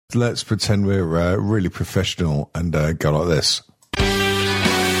let's pretend we're really professional and go like this.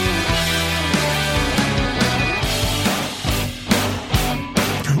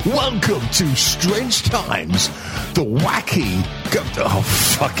 Welcome to Strange Times, the wacky... Oh,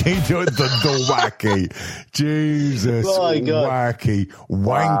 fucking the wacky. Jesus, wacky.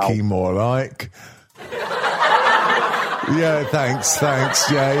 Wanky, more like. Yeah, thanks.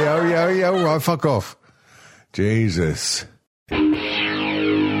 Yeah, all right, fuck off. Jesus.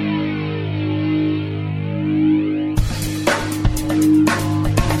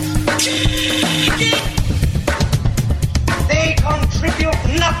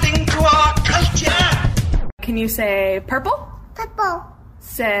 Nothing to our culture. Can you say purple? Purple.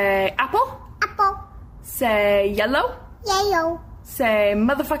 Say apple? Apple. Say yellow? Yellow. Say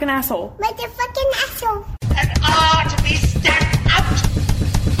motherfucking asshole. Motherfucking asshole. And are to be stamped out.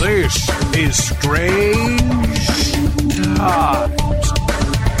 This is Strange Times.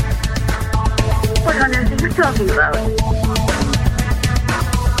 What on earth are you talking about?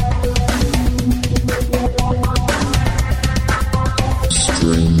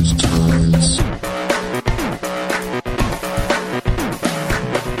 Strange Times.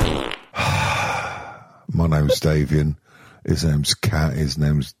 My name's Davian. His name's Cat. His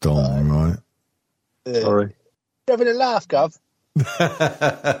name's Dom, right? Sorry. You having a laugh, Gov?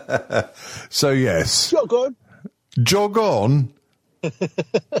 So, yes. Jog on. Jog on?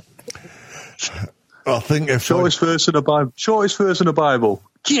 I think if Shortest verse in the Bible.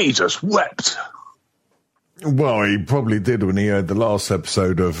 Jesus wept. Well, he probably did when he heard the last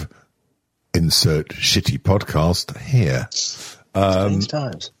episode of Insert Shitty Podcast here. Strange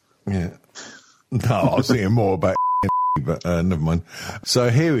Times. Yeah. No, I was thinking more about but never mind. So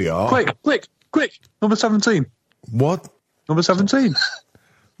here we are. Quick. Number 17. What? Number 17.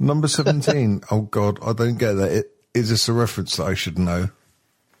 Number 17. Oh, God, I don't get that. Is this a reference that I should know?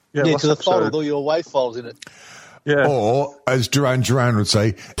 Yeah, because I followed all your wave files in it. Yeah. Or, as Duran Duran would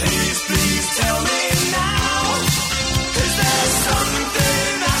say, Please tell me now, is there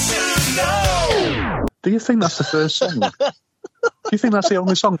something I should know? Do you think that's the first song? Do you think that's the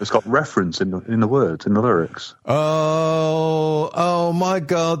only song that's got reference in the words, in the lyrics? Oh my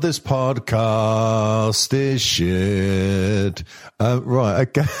God, this podcast is shit. Right,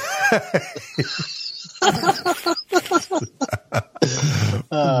 okay.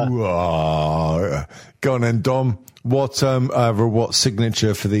 Go on then, Dom. What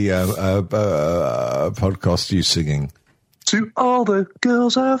signature for the podcast are you singing? To all the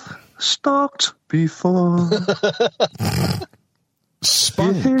girls I've stalked before.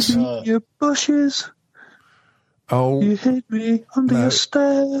 Spunked. You hid me in your bushes. Oh, you hid me under your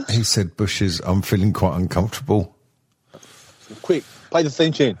stairs. He said bushes. I'm feeling quite uncomfortable. Quick, play the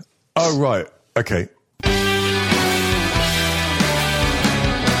theme tune. Oh, right. Okay.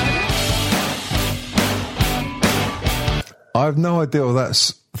 I have no idea what that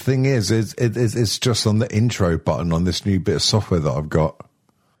thing is. It's just on the intro button on this new bit of software that I've got.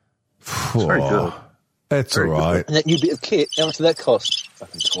 It's very good. It's all right. And that new bit of kit, how much did that cost?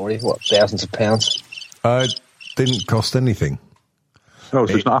 Fucking Tory, what, thousands of pounds? Didn't cost anything. Oh,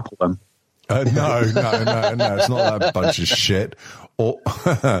 so it's not Apple then? No, it's not that bunch of shit. Or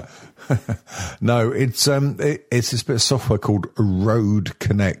no, it's this bit of software called Rode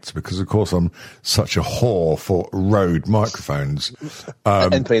Connect, because of course I'm such a whore for Rode microphones.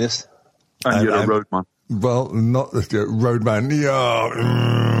 And penis. And you're a roadman. Well, not the Roadman.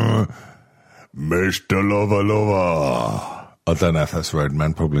 Yeah, Mr. Lover. I don't know if that's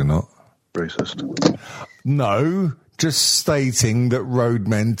Roadman. Probably not. Racist. No, just stating that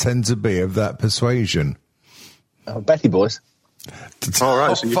roadmen tend to be of that persuasion. Betty boys. All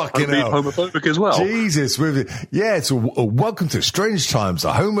right, so fucking you're homophobic as well. Jesus, welcome to Strange Times,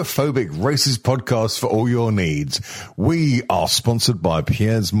 a homophobic racist podcast for all your needs. We are sponsored by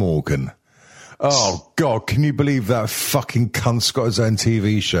Piers Morgan. Oh, God, can you believe that fucking cunt's got his own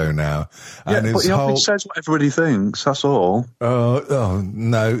TV show now? And but he says what everybody thinks, that's all. Oh,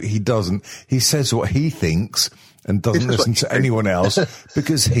 no, he doesn't. He says what he thinks and doesn't listen to anyone else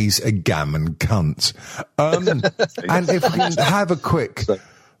because he's a gammon cunt. And if we can have a quick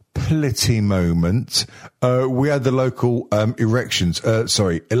plitty moment, we had the local elections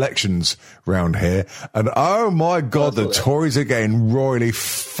round here, and oh my God, the Tories are getting royally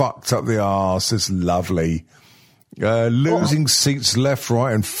fucked up the arse. It's lovely. Losing seats left,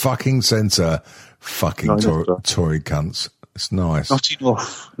 right, and fucking centre. Fucking Tory cunts. It's nice.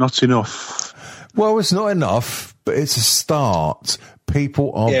 Not enough. Well, it's not enough, but it's a start.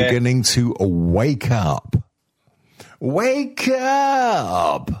 People are beginning to wake up. Wake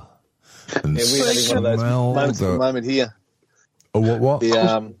up! And we're having one of those moments at the moment here. Oh, what?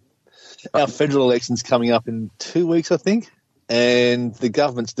 Our federal election's coming up in 2 weeks, I think, and the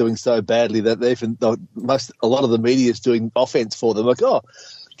government's doing so badly that a lot of the media is doing offence for them. Like, oh,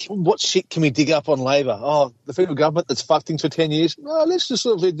 what shit can we dig up on Labor? Oh, the federal government that's fucked things for 10 years. Oh, let's just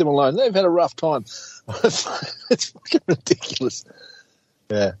sort of leave them alone. They've had a rough time. It's fucking ridiculous.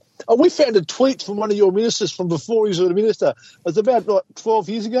 Yeah. Oh, we found a tweet from one of your ministers from before he was a minister. It was about 12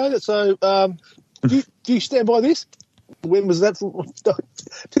 years ago. So, do you stand by this? When was that?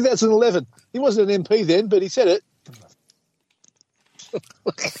 2011. He wasn't an MP then, but he said it.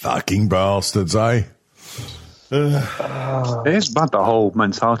 Fucking bastards, eh? It's bad, the whole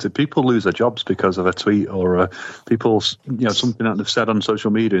mentality. People lose their jobs because of a tweet or people, something that they've said on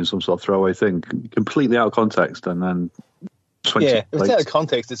social media in some sort of throwaway thing, completely out of context, and then 20 if it's out of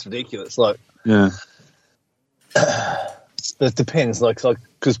context, it's ridiculous. Like, yeah. It depends, like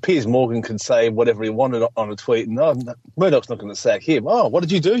because Piers Morgan could say whatever he wanted on a tweet, and Murdoch's not going to sack him. Oh, what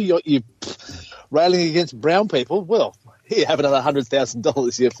did you do? You railing against brown people? Well, here, have another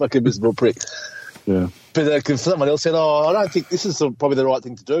 $100,000, you fucking miserable prick. Yeah. But if someone else said, oh, I don't think this is probably the right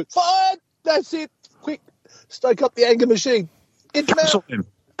thing to do. Fine, that's it. Quick, stoke up the anger machine. Cancel him.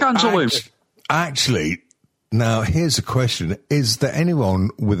 Cancel him. Actually, now here's a question. Is there anyone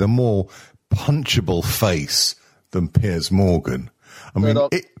with a more punchable face than Piers Morgan? Even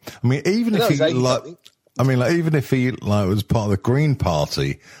if he even if he was part of the Green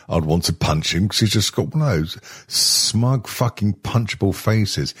Party, I'd want to punch him because he's just got one of those smug fucking punchable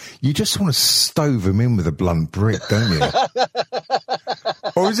faces. You just want to stove him in with a blunt brick, don't you?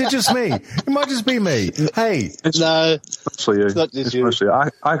 Or is it just me? It might just be me. Hey, no, it's not just you.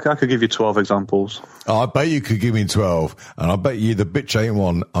 I could give you 12 examples. Oh, I bet you could give me 12, and I bet you the bitch ain't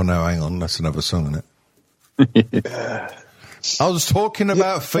one. Oh no, hang on, that's another song, isn't it? I was talking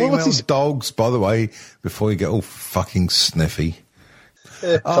about female dogs, by the way, before you get all fucking sniffy.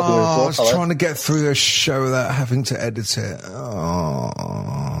 Yeah, I was trying to get through a show without having to edit it.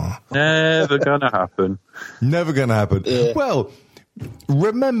 Oh. Never gonna happen. Never gonna happen. Yeah. Well,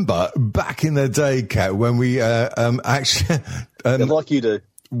 remember back in the day, Kat, when we actually like you do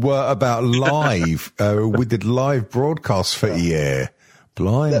were about live. We did live broadcasts for a year.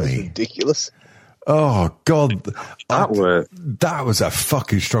 Blimey, that was ridiculous. Oh God, that was a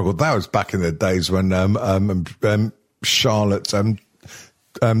fucking struggle. That was back in the days when Charlotte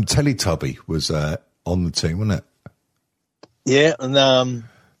Teletubby was on the team, wasn't it? Yeah, and I've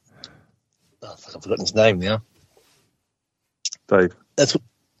forgotten his name now. Dave. That's what.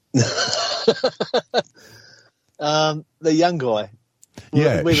 The young guy.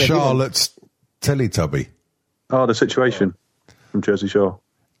 Yeah, Charlotte's Teletubby. Oh, The Situation from Jersey Shore.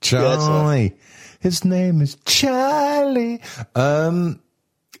 Charlie. Yeah, his name is Charlie.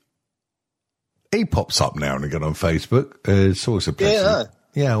 He pops up now and again on Facebook. It's always a pleasure.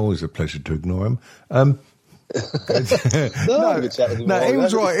 Yeah, always a pleasure to ignore him. No, he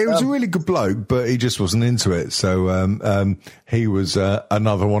was right. He was a really good bloke, but he just wasn't into it. So he was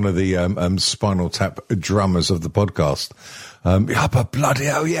another one of the Spinal Tap drummers of the podcast. But bloody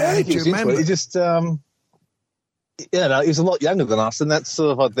hell, yeah. Do you remember? He just, he was a lot younger than us, and that's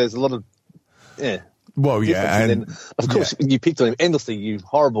sort of like there's a lot of, Well, yeah, and then, of course, you picked on him endlessly, you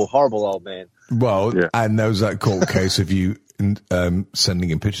horrible, horrible old man. Well, and there was that court case of you sending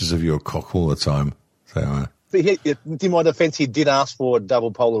him pictures of your cock all the time. So, but in my defence, he did ask for a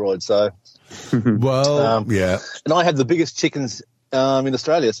double Polaroid. So, well, yeah. And I had the biggest chickens in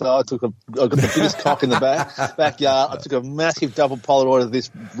Australia, so I got the biggest cock in the backyard. I took a massive double Polaroid of this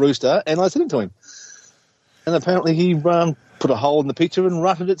rooster, and I sent it to him. And apparently, he put a hole in the picture and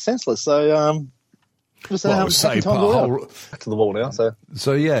rutted it senseless. So, back to the wall now.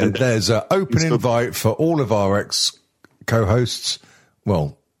 So yeah, there's an open invite for all of our ex-co-hosts.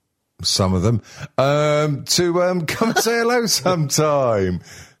 Well, some of them to come and say hello sometime.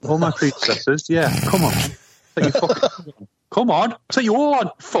 All my predecessors, come on. Come on, say you all on,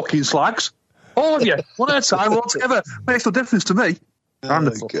 fucking slags. All of you, one at a time, all together. Makes no difference to me. I'm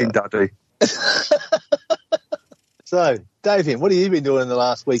the fucking daddy. So, Davian, what have you been doing in the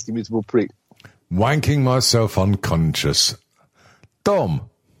last week, you miserable prick? Wanking myself unconscious. Dom.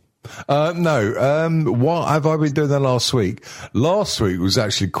 No. What have I been doing the last week? Last week was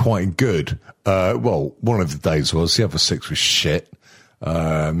actually quite good. Well, one of the days was. The other 6 was shit.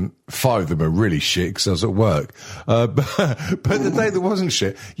 5 of them are really shit because I was at work. But the day that wasn't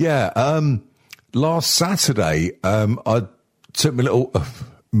shit, last Saturday, I took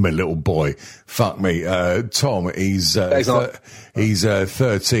my little boy, fuck me, Tom. He's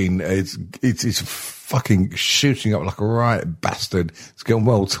 13. It's fucking shooting up like a riot bastard. It's going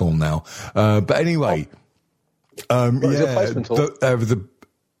well tall now. But anyway,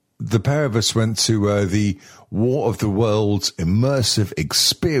 the pair of us went to the War of the Worlds immersive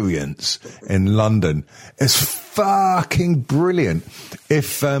experience in London. It's fucking brilliant.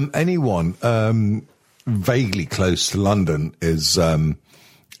 If anyone vaguely close to London is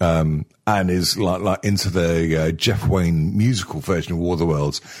and is like into the Jeff Wayne musical version of War of the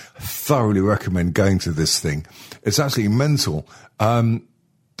Worlds, thoroughly recommend going to this thing. It's absolutely mental. I'll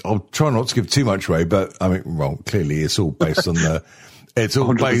try not to give too much away, but I mean, well, clearly it's all based on the. It's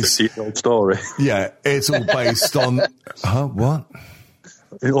all based. 150-year-old story. Yeah, it's all based on. What?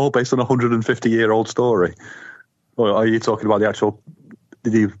 It's all based on a 150-year-old story. Or are you talking about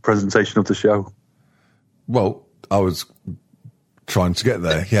the presentation of the show? Well, I was trying to get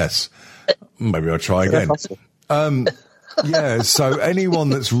there. Yes, maybe I'll try again. Yeah. So anyone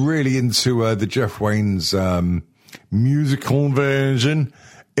that's really into the Jeff Wayne's musical version,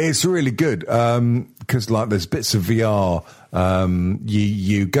 it's really good because like there's bits of VR.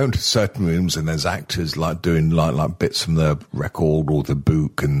 You go into certain rooms and there's actors like doing like bits from the record or the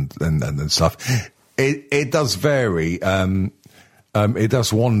book and stuff. It does vary. It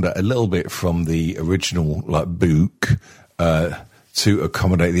does wander a little bit from the original like book to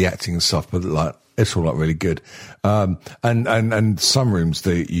accommodate the acting and stuff, but like it's all like really good. And some rooms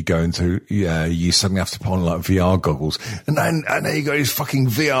that you go into, you suddenly have to put on like VR goggles, and then you got these fucking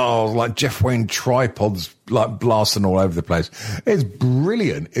VR like Jeff Wayne tripods like blasting all over the place. It's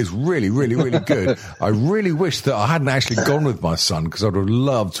brilliant. It's really, really, really good. I really wish that I hadn't actually gone with my son because I would have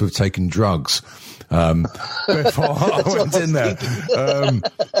loved to have taken drugs. Before I went in there.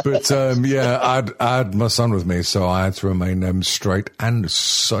 Yeah, I had my son with me, so I had to remain straight and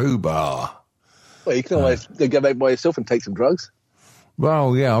sober. Well, you can always go back by yourself and take some drugs.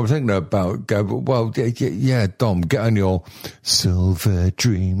 Well, yeah, I was thinking about yeah, Dom, get on your silver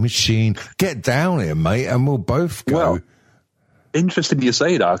dream machine. Get down here, mate, and we'll both go. Well, interesting you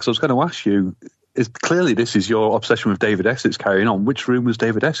say that, because I was going to ask you, clearly this is your obsession with David Essex carrying on. Which room was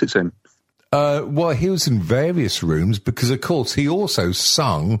David Essex in? Well, he was in various rooms because, of course, he also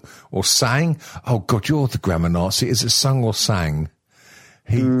sung or sang. Oh, God, you're the grammar Nazi. Is it sung or sang?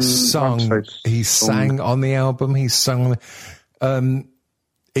 He sung. He sang on the album. He sung.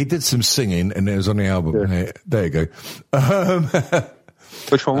 He did some singing, and it was on the album. Yeah. There you go.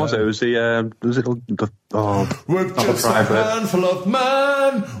 Which one was it? Was the we're just a handful of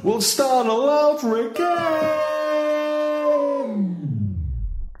men. We'll start all over again.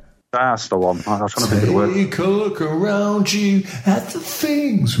 That's the one. I was trying to think of the word. Take a look around you at the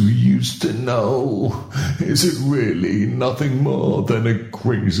things we used to know. Is it really nothing more than a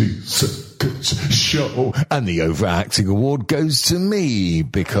crazy circus show? And the overacting award goes to me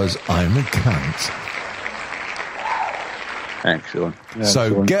because I'm a cunt. Excellent. Yeah, so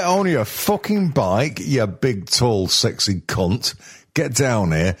excellent. Get on your fucking bike, you big, tall, sexy cunt. Get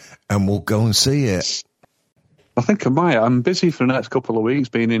down here and we'll go and see it. I think I might. I'm busy for the next couple of weeks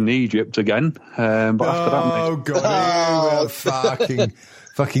being in Egypt again. But after that... Oh, God.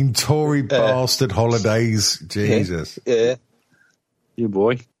 fucking Tory bastard holidays. Jesus. Yeah. You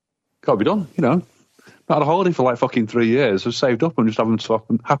boy. Got to be done, you know. Not had a holiday for like fucking 3 years. I've saved up and just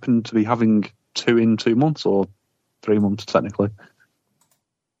happened to be having 2 in 2 months, or 3 months technically.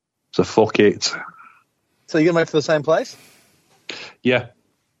 So fuck it. So you're going to make for the same place? Yeah.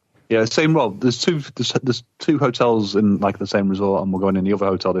 Yeah, same. Well, there's two hotels in like the same resort, and we're going in the other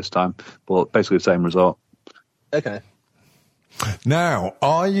hotel this time, but basically the same resort. Okay. Now,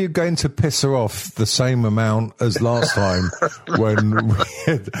 are you going to piss her off the same amount as last time? When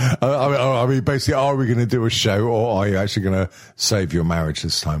I mean, basically, are we going to do a show, or are you actually going to save your marriage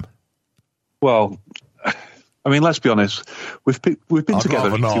this time? Well, I mean, let's be honest. We've been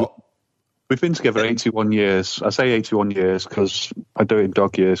together. We've been together 81 years. I say 81 years because I do it in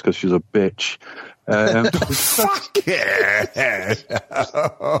dog years because she's a bitch. Fuck yeah!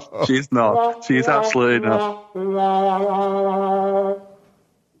 She's not. She's absolutely not.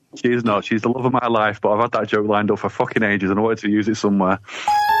 She's not. She's the love of my life, but I've had that joke lined up for fucking ages and I wanted to use it somewhere.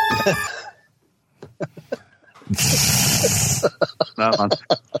 No, man.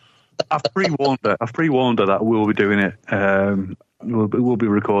 I've pre-warned her that we'll be doing it. We'll be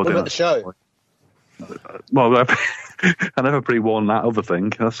recording. What about the show? Well, I never pre-warned that other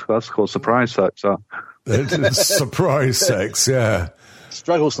thing. That's called surprise sex. So. Surprise sex, yeah.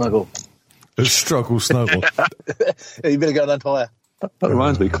 Struggle snuggle. A struggle snuggle. Yeah, you better go and untie. That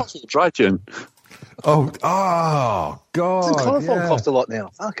reminds me, cost of dry gin. Oh, God. Doesn't chloroform cost a lot now?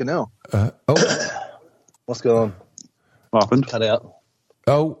 Fucking hell. What's going on? What happened? Cut out.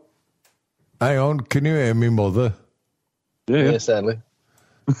 Oh, hang on. Can you hear me, mother? Yeah, sadly.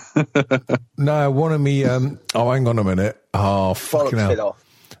 No, one of me. Oh, hang on a minute. Oh, fucking hell.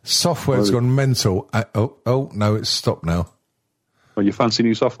 Software's gone mental. No, it's stopped now. Oh, you fancy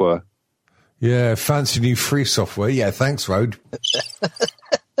new software? Yeah, fancy new free software. Yeah, thanks, Rode.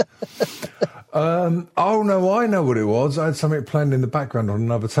 Oh, no, I know what it was. I had something playing in the background on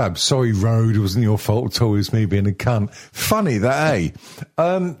another tab. Sorry, Rode, it wasn't your fault at all. It was me being a cunt. Funny that, eh?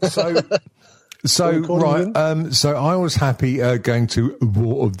 So I was happy going to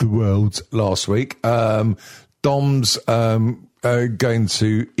War of the Worlds last week. Dom's going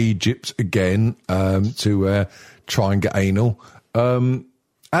to Egypt again to try and get anal. How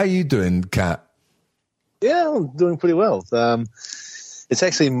are you doing, Kat? Yeah, I'm doing pretty well. It's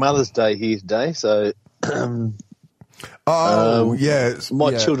actually Mother's Day here today, so... yeah.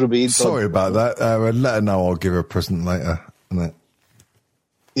 My children will be inside. Sorry about that. Let her know I'll give her a present later.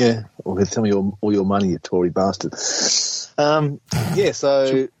 Yeah, or tell me all your money, you Tory bastard. Yeah,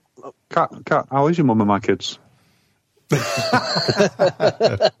 so... Kat, how is your mum and my kids? They're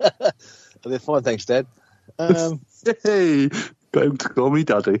fine, thanks, Dad. Hey, got him to call me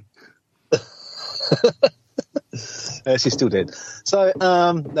Daddy. She's still dead. So,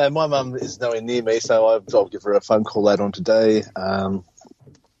 no, my mum is nowhere near me, so I'll give her a phone call later on today. Have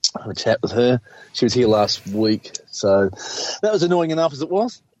a chat with her. She was here last week, so that was annoying enough as it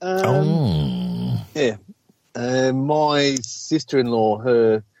was. Yeah. My sister-in-law,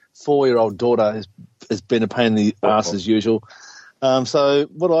 her 4-year-old daughter, has been a pain in the ass as usual. So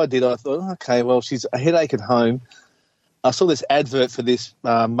what I did, I thought, okay, well, she's a headache at home. I saw this advert for this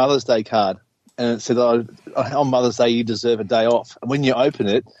Mother's Day card, and it said, on Mother's Day, you deserve a day off. And when you open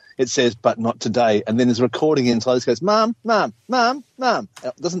it, it says, but not today. And then there's a recording inside that goes, Mum, Mum, Mum, Mum.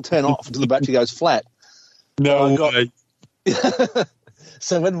 It doesn't turn off until the battery goes flat. No way.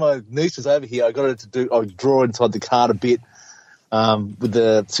 So when my niece was over here, I got her to draw inside the card a bit with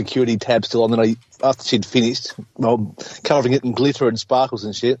the security tab still on. Then after she'd finished, covering it in glitter and sparkles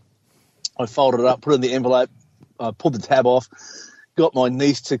and shit, I folded it up, put it in the envelope, pulled the tab off, got my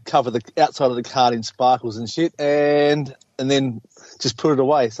niece to cover the outside of the card in sparkles and shit, and then just put it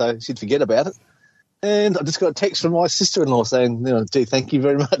away so she'd forget about it. And I just got a text from my sister-in-law saying, gee, thank you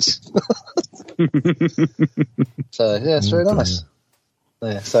very much. So, yeah, it's very nice.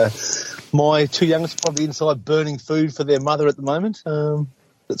 Yeah, so my two youngest are probably inside burning food for their mother at the moment.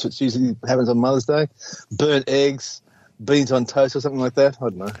 That's what usually happens on Mother's Day. Burnt eggs, beans on toast or something like that. I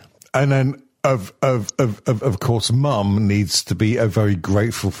don't know. And then, of course, Mum needs to be very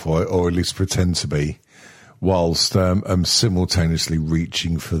grateful for it, or at least pretend to be, whilst simultaneously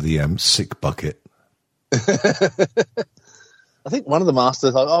reaching for the sick bucket. I think one of them asked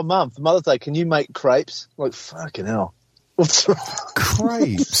us, oh, Mum, for Mother's Day, can you make crepes? I'm like, fucking hell. What's wrong?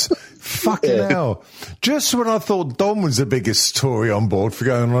 Crepes? Fucking hell. Just when I thought Dom was the biggest story on board for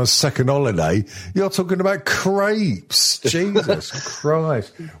going on a second holiday, you're talking about crepes. Jesus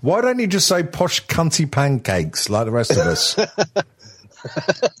Christ. Why don't you just say posh cunty pancakes like the rest of us? I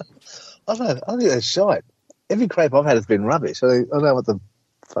don't know. I think they're shite. Every crepe I've had has been rubbish. I don't know what the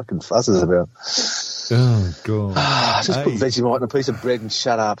fucking fuss is about. Oh, God. Just put Vegemite in a piece of bread and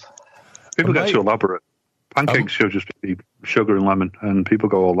shut up. People get too elaborate. Pancakes should just be sugar and lemon, and people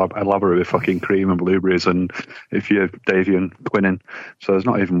go all elaborate with fucking cream and blueberries and if you're Davy and quinine. So it's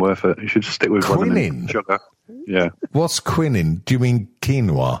not even worth it. You should just stick with lemon and sugar. Yeah. What's quinine? Do you mean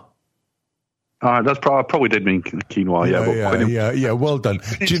quinoa? That's probably did mean quinoa. Yeah. Well done.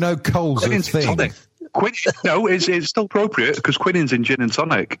 Do you know Cole's a thing? No, it's still appropriate because quinine's in gin and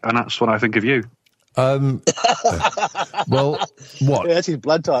tonic, and that's when I think of you. Well, what? Yeah, that's his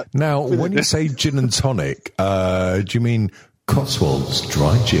blood type. Now, when you say gin and tonic, do you mean Cotswolds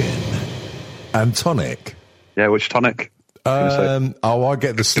dry gin and tonic? Yeah, which tonic? I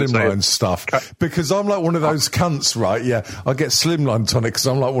get the slimline stuff because I'm like one of those cunts, right? Yeah, I get slimline tonic because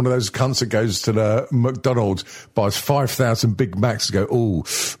I'm like one of those cunts that goes to the McDonald's, buys 5,000 Big Macs to go,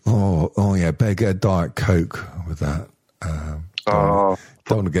 oh yeah, better get a Diet Coke with that. Don't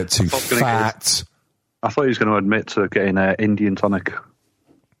want to get too fat. I thought he was going to admit to getting Indian tonic.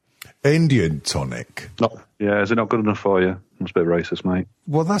 Indian tonic? No. Yeah, is it not good enough for you? That's a bit racist, mate.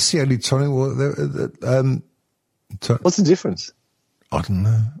 Well, that's the only tonic. What's the difference? I don't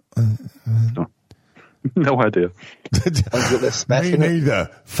know. No idea. Me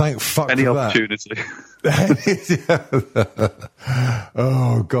neither. Thank fuck Any for opportunity. That.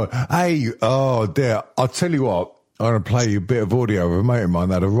 Oh, God. Hey, oh, dear. I'll tell you what. I'm going to play you a bit of audio of a mate of mine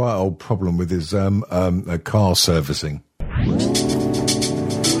that had a right old problem with his car servicing.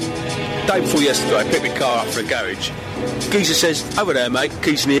 Day before yesterday, I picked my car up for a garage. Geezer says, over there, mate,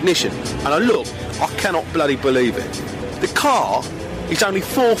 keys in the ignition. And I look, I cannot bloody believe it. The car is only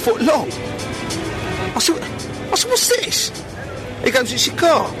 4 foot long. I said, what's this? He goes, it's your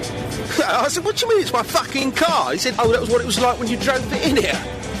car. I said, what do you mean it's my fucking car? He said, oh, that was what it was like when you drove it in here.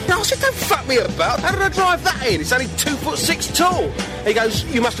 No, I said, don't fuck me about. How did I drive that in? It's only 2'6" tall. He goes,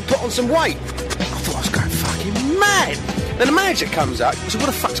 you must have put on some weight. I thought I was going fucking mad. Then the manager comes out. I said, what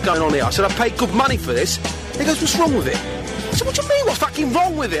the fuck's going on here? I said, I paid good money for this. He goes, what's wrong with it? I said, what do you mean, what's fucking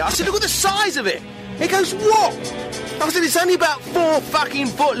wrong with it? I said, look at the size of it. He goes, what? I said, it's only about 4 fucking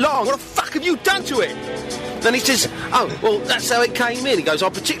foot long. What the fuck have you done to it? Then he says, oh, well, that's how it came in. He goes, I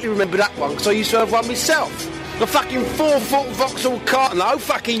particularly remember that one because I used to have one myself. The fucking 4-foot Vauxhall carton. Oh,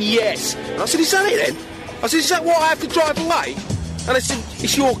 fucking yes. And I said, is that it then? I said, is that what I have to drive away? And I said,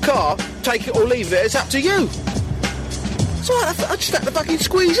 it's your car. Take it or leave it. It's up to you. So I just had to fucking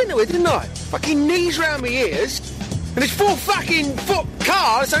squeeze into it, didn't I? Fucking knees round my ears. And this 4 fucking foot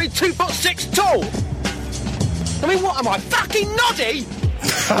car is only 2'6" tall. I mean, what am I, fucking noddy?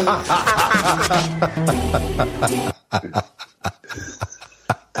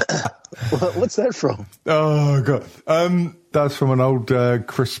 What's that from? Oh, God. That's from an old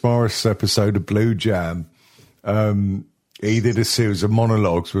Chris Morris episode of Blue Jam. He did a series of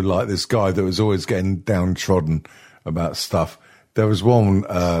monologues with, like, this guy that was always getting downtrodden about stuff. There was one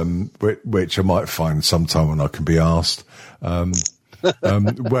which I might find sometime when I can be asked,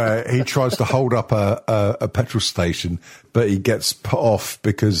 where he tries to hold up a petrol station, but he gets put off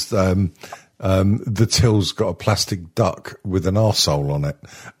because the till's got a plastic duck with an arsehole on it,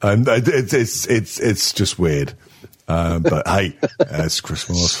 and it's just weird. But hey, that's Chris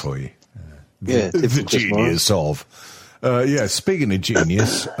Morris for you. Yeah, the genius of. Yeah, speaking of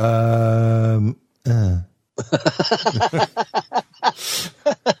genius,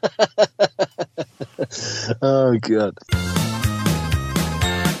 oh, God.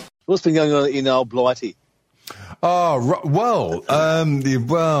 What's been going on in Old Blighty? Oh, well,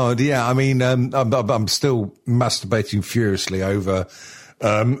 yeah, I mean, I'm still masturbating furiously over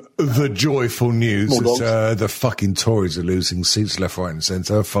the joyful news that the fucking Tories are losing seats left, right and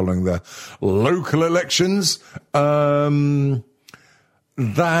centre following the local elections.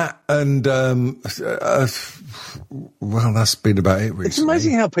 That and, well, that's been about it recently. It's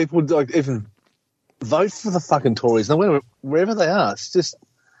amazing how people like, even vote for the fucking Tories, no, wherever they are. It's just,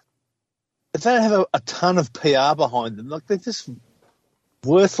 if they don't have a ton of PR behind them, like, they're just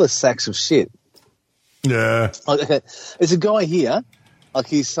worthless sacks of shit. Yeah. Like, okay, there's a guy here, like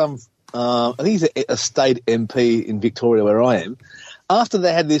he's some, I think he's a state MP in Victoria where I am. After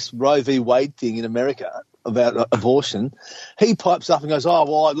they had this Roe v. Wade thing in America about abortion, he pipes up and goes, oh,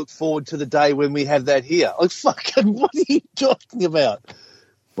 well, I look forward to the day when we have that here. Like, fucking, what are you talking about?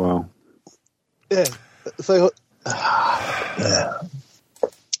 Wow. Yeah. So, yeah.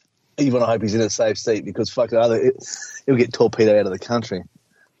 Even I hope he's in a safe seat because fucking he'll get torpedoed out of the country.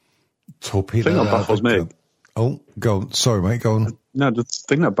 Torpedoed. The thing that baffles me. Oh, go on. Sorry, mate, go on. No, the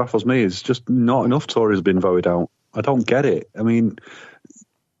thing that baffles me is just not enough Tories have been voted out. I don't get it. I mean,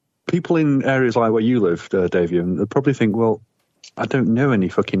 people in areas like where you live, Davian, they probably think, well, I don't know any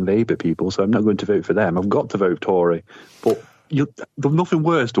fucking Labour people, so I'm not going to vote for them. I've got to vote Tory. But there's nothing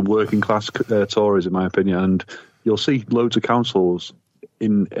worse than working class Tories, in my opinion, and you'll see loads of councils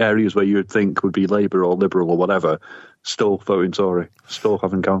in areas where you would think would be Labour or Liberal or whatever, still voting Tory, still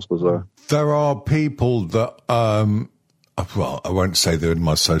having councillors there. There are people that, well, I won't say they're in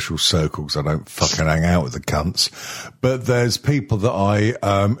my social circles. I don't fucking hang out with the cunts. But there's people that I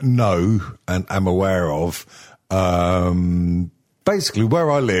know and am aware of. Basically, where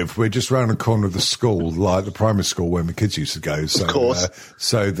I live, we're just round the corner of the school, like the primary school where my kids used to go. So, of course.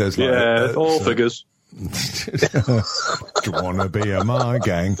 So there's like... all figures. Do you want to be a my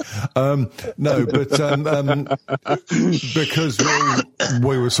gang? No, but because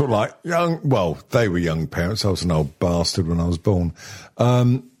we were sort of like young, well, they were young parents. I was an old bastard when I was born.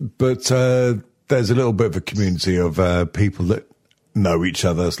 But there's a little bit of a community of people that know each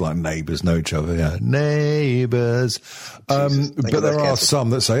other. It's like neighbours know each other. Yeah, neighbours. But there are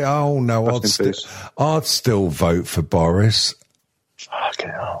some that say, oh, no, I'd still vote for Boris. Fucking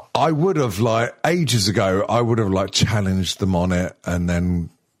hell. I would have, like, ages ago, I would have, like, challenged them on it and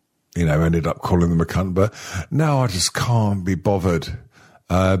then, you know, ended up calling them a cunt. But now I just can't be bothered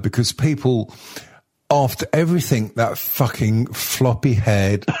because people, after everything that fucking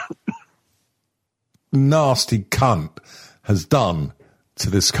floppy-haired, nasty cunt has done to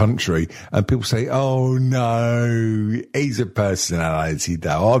this country, and people say, oh, no, he's a personality,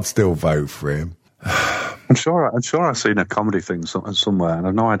 though. I'd still vote for him. I'm sure I've seen a comedy thing somewhere, and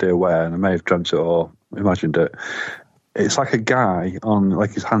I've no idea where, and I may have dreamt it or imagined it. It's like a guy on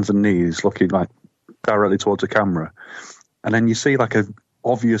like his hands and knees looking like directly towards the camera, and then you see like a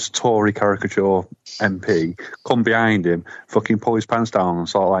obvious Tory caricature MP come behind him, fucking pull his pants down and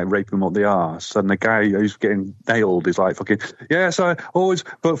sort of like rape him up the arse. And the guy who's getting nailed is like fucking, yes, I always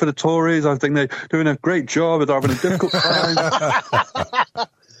vote for the Tories. I think they're doing a great job. They're having a difficult time.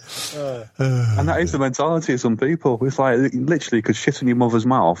 And that is the mentality of some people. It's like literally could shit in your mother's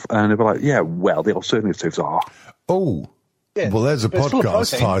mouth and they'll be like, yeah, well, the alternatives are. Oh, well, there's a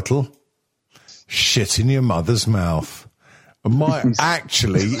podcast title. Shit in your mother's mouth. I might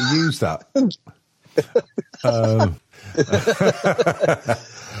actually use that. Yeah,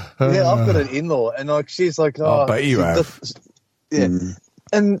 I've got an in-law, and like she's like, "Oh, I bet you have." Yeah,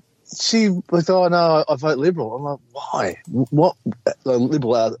 and she was, "Oh no, I vote Liberal." I'm like, "Why? What?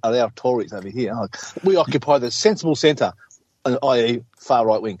 Liberal are our Tories over here? Like, we occupy the sensible centre, i.e., far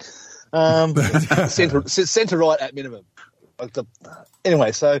right wing, centre right at minimum." Like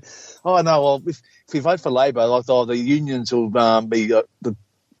anyway, so no, well, if we vote for Labor, like the unions will be her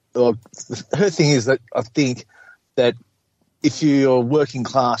thing is that I think that if you're working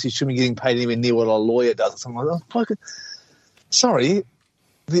class, you shouldn't be getting paid anywhere near what a lawyer does or something like that. Sorry,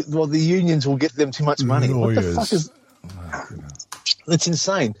 the unions will get them too much money. Lawyers. What the fuck is? That's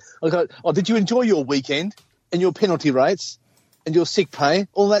insane. Like, did you enjoy your weekend and your penalty rates and your sick pay?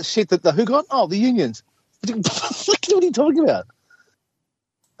 All that shit that who got? Oh, the unions. What are you talking about?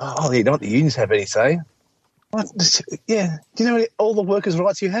 Oh, you don't want the unions have any say? What? Yeah. Do you know all the workers'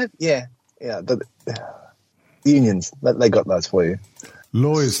 rights you have? Yeah. The unions, they got those for you.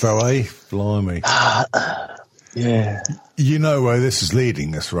 Lawyers, though, eh? Blimey. Yeah. You know where this is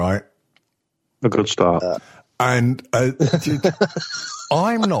leading us, right? A good start. And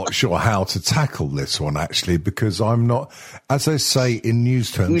I'm not sure how to tackle this one, actually, because I'm not, as I say in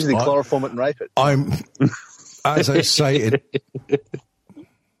news terms... Usually chloroform it and rape it. As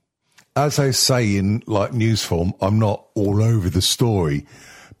I say in like news form, I'm not all over the story.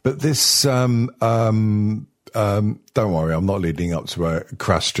 But this, don't worry, I'm not leading up to a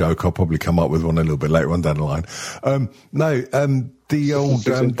crass joke. I'll probably come up with one a little bit later on down the line. The old,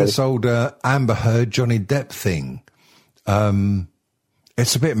 this old Amber Heard, Johnny Depp thing.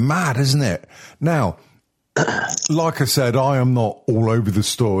 It's a bit mad, isn't it? Now, like I said, I am not all over the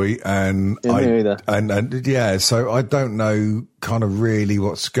story, and so I don't know kind of really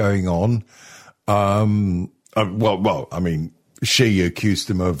what's going on. I mean, she accused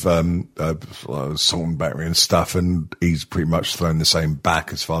him of assault and battery and stuff, and he's pretty much thrown the same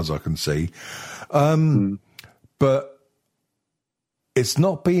back as far as I can see. But it's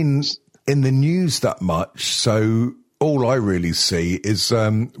not been in the news that much, so all I really see is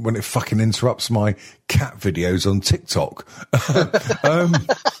when it fucking interrupts my cat videos on TikTok,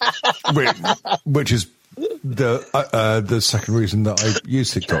 which is the second reason that I use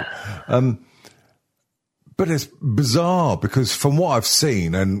TikTok. But it's bizarre because from what I've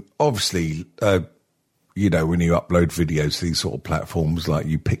seen, and obviously, when you upload videos to these sort of platforms, like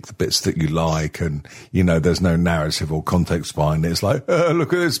you pick the bits that you like and, there's no narrative or context behind it. It's like,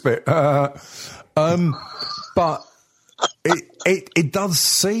 look at this bit. But it does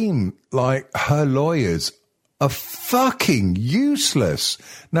seem like her lawyers are fucking useless.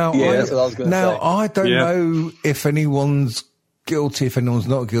 Now, that's what I was going to say. I don't know if anyone's guilty, if anyone's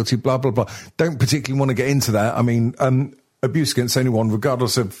not guilty, blah, blah, blah. Don't particularly want to get into that. I mean, abuse against anyone,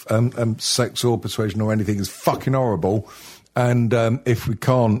 regardless of sex or persuasion or anything, is fucking horrible. And if we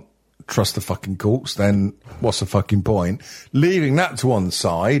can't trust the fucking courts, then what's the fucking point? Leaving that to one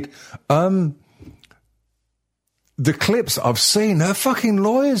side, the clips I've seen, her fucking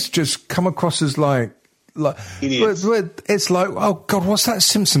lawyers just come across as like idiots. It's like, oh God, what's that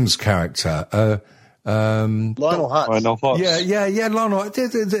Simpsons character? Lionel Hutz. Yeah. Lionel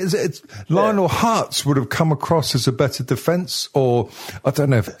Hutz would have come across as a better defence, or I don't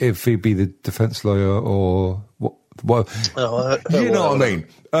know if he'd be the defence lawyer or what. Well, you know what I mean.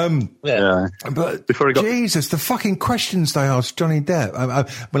 But Jesus, the fucking questions they asked Johnny Depp. I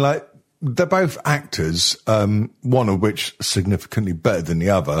mean, like, they're both actors, one of which significantly better than the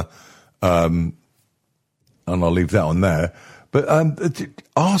other, and I'll leave that on there. But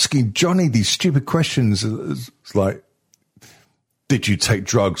asking Johnny these stupid questions, it's like, did you take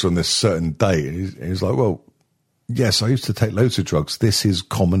drugs on this certain day? And he's like, well, yes, I used to take loads of drugs. This is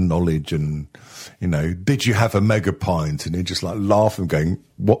common knowledge. And, did you have a mega pint? And he's just like laughing, going,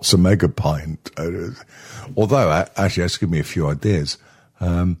 what's a mega pint? Although, actually, that's given me a few ideas.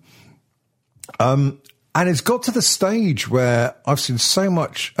 And it's got to the stage where I've seen so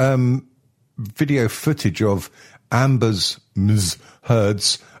much video footage of Ms.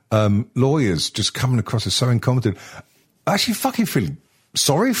 Heard's lawyers just coming across as so incompetent. I actually fucking feel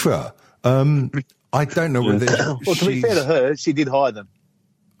sorry for her. I don't know whether well, to be fair to her, she did hire them.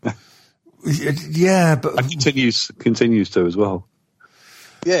 Yeah, but And continues to as well.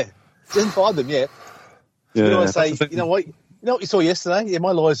 Yeah, didn't find them yet. Yeah, You know, I that's say, the thing. you know what you saw yesterday? Yeah,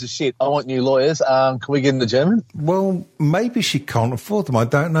 my lawyers are shit. I want new lawyers. Can we get them to German? well, maybe she can't afford them. I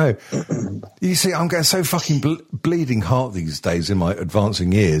don't know. You see, I'm getting so fucking bleeding heart these days in my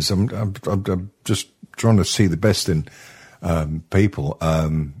advancing years. I'm just trying to see the best in people.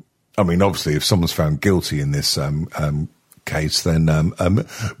 I mean, obviously, if someone's found guilty in this case, then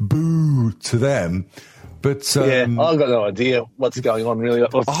boo to them. But Yeah, I've got no idea what's going on, really.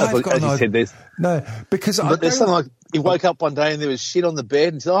 As you said, there's because there's something like he woke up one day and there was shit on the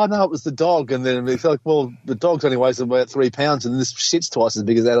bed and said, "Oh no, it was the dog." And then it's like, "Well, the dog's only weighs about 3 pounds, and this shit's twice as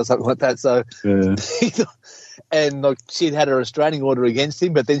big as that, or something like that." So, and like she'd had a restraining order against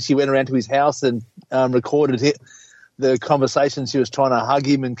him, but then she went around to his house and recorded the conversation. She was trying to hug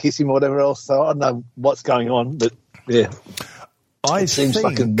him and kiss him or whatever else. So I don't know what's going on, but yeah, it seems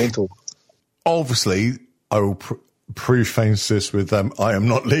fucking mental. Obviously, I will preface this with I am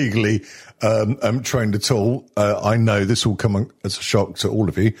not legally trained at all. I know this will come as a shock to all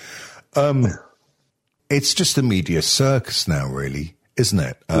of you. It's just a media circus now, really, isn't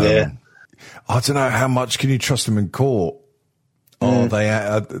it? Yeah. I don't know how much can you trust him in court. Are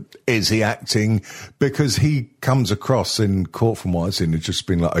they? Is he acting? Because he comes across in court, from what I've seen, as just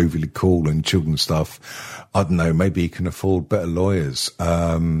being like overly cool and children stuff. I don't know. Maybe he can afford better lawyers.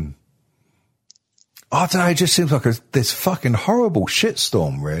 I don't know, it just seems like this fucking horrible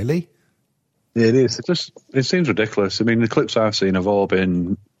shitstorm, really. Yeah, it is. It seems ridiculous. I mean, the clips I've seen have all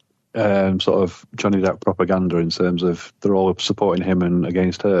been sort of Johnny Depp propaganda in terms of they're all supporting him and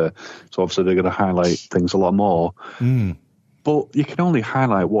against her. So obviously they're going to highlight things a lot more. But you can only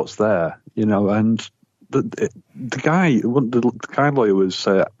highlight what's there, you know. And the guy lawyer was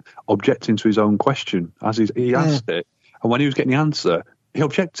objecting to his own question as he asked it, and when he was getting the answer, he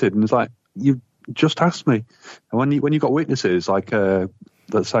objected and was like, "You just asked me." And when you got witnesses like the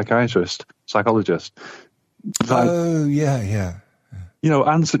psychologist, like, yeah, you know,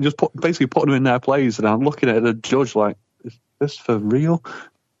 answer just basically putting them in their place, and I'm looking at the judge like, "Is this for real?"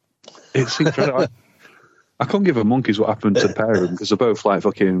 It seems I couldn't give a monkeys what happened to the pair of them because they're both like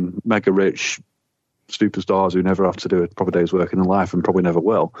fucking mega rich superstars who never have to do a proper day's work in their life and probably never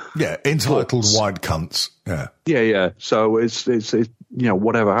will. Yeah, entitled white cunts. Yeah. Yeah. So it's you know,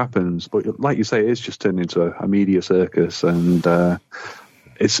 whatever happens, but like you say, it's just turned into a media circus, and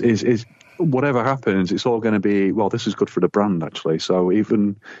it's whatever happens, it's all going to be, well, this is good for the brand actually. So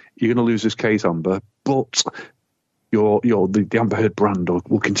even you're going to lose this case, Amber, but the Amber Heard brand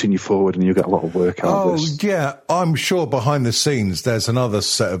will continue forward, and you'll get a lot of work out of this. Yeah, I'm sure behind the scenes there's another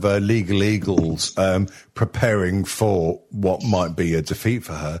set of legal eagles preparing for what might be a defeat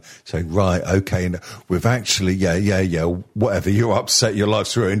for her, saying, right, okay, and we've actually, yeah, whatever, you're upset, your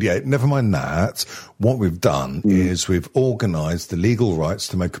life's ruined, yeah, never mind that. What we've done is we've organised the legal rights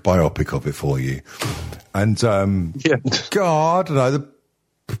to make a biopic of it for you. And, God, I don't know, the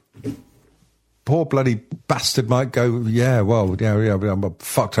poor bloody bastard might go, I'm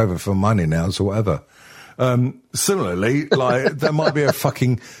fucked over for money now, so whatever. Similarly, like, there might be a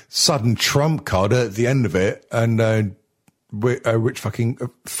fucking sudden trump card at the end of it, and which fucking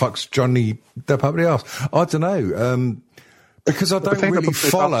fucks Johnny Depp up the arse. I don't know, because I don't really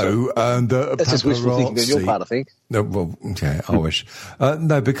follow the That's just wishful thinking on your part, I think. No, well, yeah, I wish.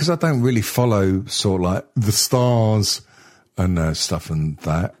 No, because I don't really follow sort of like the stars and stuff and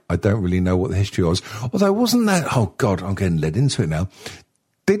that. I don't really know what the history was. Although, wasn't that, oh God, I'm getting led into it now.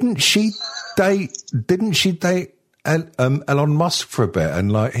 Didn't she date Elon Musk for a bit?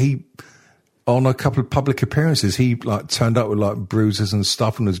 And like, he, on a couple of public appearances, he like turned up with like bruises and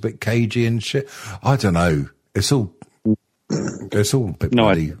stuff and was a bit cagey and shit. I don't know. It's all a bit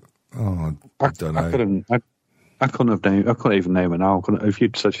bloody. I don't know. I couldn't even name her now. If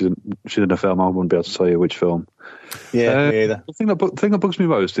you'd said she's in a film, I wouldn't be able to tell you which film. Yeah, me either. The thing that bugs me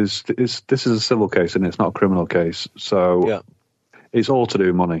most is this is a civil case and it's not a criminal case. So it's all to do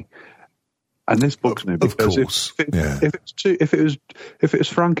with money. And this bugs me because if it was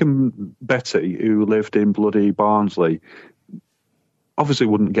Frank and Betty who lived in bloody Barnsley, obviously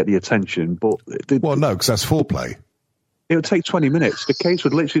wouldn't get the attention. But no, because that's foreplay. It would take 20 minutes. The case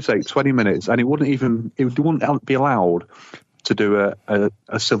would literally take 20 minutes, and it wouldn't be allowed to do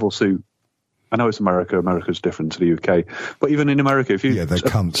a civil suit. I know it's America. America's different to the UK, but even in America, if they're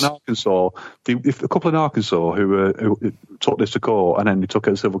cunts. In Arkansas, if a couple in Arkansas who took this to court and then they took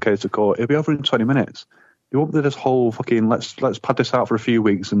a civil case to court, it'd be over in 20 minutes. You won't do this whole fucking let's pad this out for a few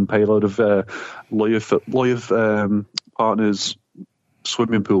weeks and pay a load of lawyer partners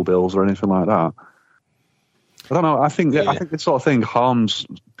swimming pool bills or anything like that. I don't know. I think this sort of thing harms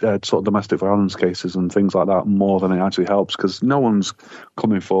sort of domestic violence cases and things like that more than it actually helps, because no one's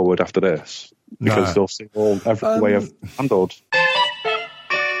coming forward after this because they'll see every way of handled.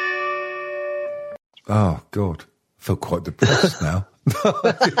 Oh God, I feel quite depressed now.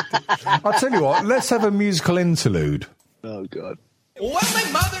 I'll tell you what. Let's have a musical interlude. Oh God. Well,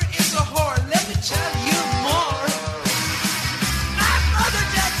 my mother is a whore. Let me tell you more. My mother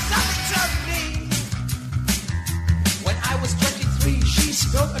did something to me. When I was 23, she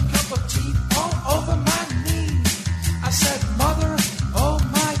spilled a cup of tea all over my knee. I said, Mother, oh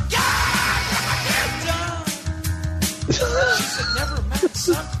my God, what have you done? She said, never mind,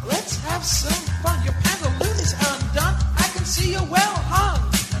 son. Let's have some fun. Your pantaloon is undone. I can see you well hung.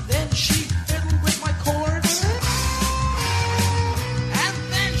 And then she fiddled with my chords. And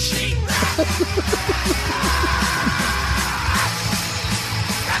then she...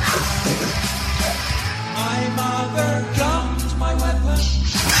 My mother gummed my weapon.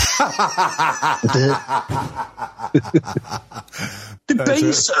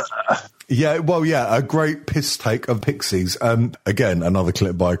 Debaser. Yeah, well, yeah, a great piss take of Pixies. Again, another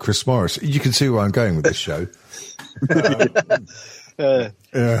clip by Chris Morris. You can see where I'm going with this show.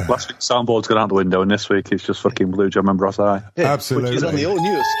 Last week's soundboard's gone out the window, and this week it's just fucking Blue Jam and Brass Eye. Yeah, Absolutely. Which is on the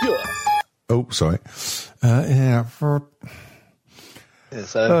all-new Obscure. Oh, sorry. Yeah. Yeah,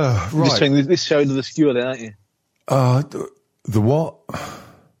 so you're just turning this show into the Obscure then, aren't you? The what?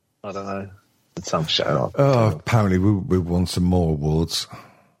 I don't know. It's some show. Apparently we won some more awards.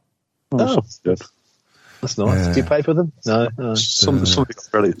 Oh, Good. that's nice. Yeah. Do you pay for them? No.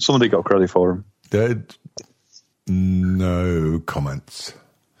 Somebody got credit for him. No comments.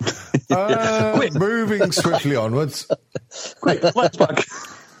 Moving swiftly onwards. Quick, let's back.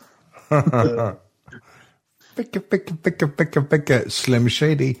 Bigger, Slim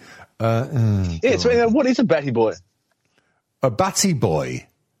Shady. So what is a batty boy? A batty boy.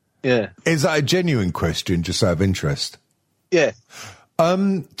 Yeah. Is that a genuine question, just out of interest? Yeah.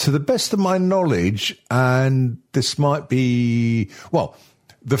 To the best of my knowledge, and this might be, well,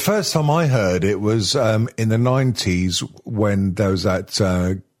 the first time I heard it was in the 90s when there was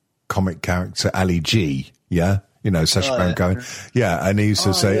that comic character Ali G, yeah? You know, Sacha Baron Cohen. Yeah, and he used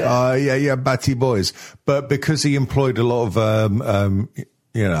to say, batty boys. But because he employed a lot of,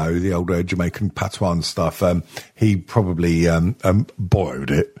 you know, the older Jamaican patois and stuff, he probably borrowed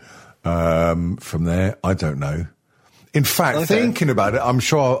it from there. I don't know. In fact, thinking about it, I'm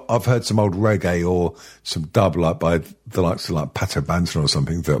sure I've heard some old reggae or some dub like by the likes of like Pato Banton or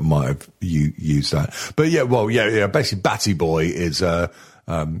something that might have used that. But yeah, basically batty boy is a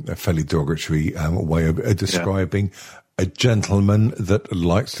fairly derogatory way of describing a gentleman that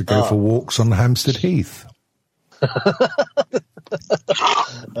likes to go for walks on Hampstead Heath.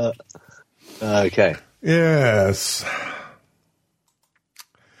 Okay. Yes.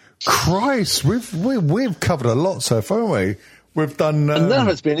 Christ, we've covered a lot so far, haven't we? We've done. And none of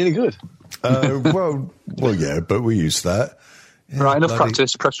it's been any good. Well, yeah, but we're used to that. Yeah, Right, enough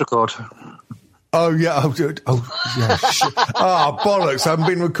practice. Press record. Oh yeah, yeah. Shit. Bollocks! I haven't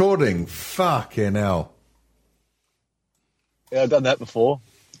been recording. Fucking hell. Yeah, I've done that before.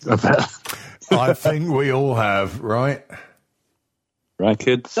 I I think we all have, right? Right,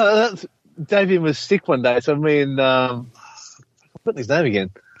 kids. Damien was sick one day, so me and I've forgotten his name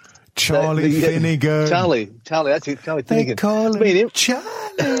again. Charlie Finnegan. Charlie, that's it. Charlie Finnegan. They call Me and him him.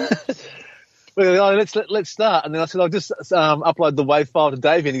 Charlie. Well, let's start. And then I said, I'll just upload the WAV file to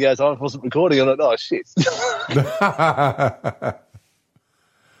Davey. And he goes, I wasn't recording. I'm like, oh, shit.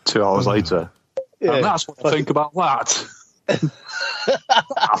 2 hours later. Yeah. And that's what I think about that.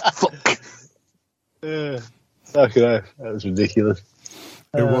 Fuck. Yeah. Okay, that was ridiculous.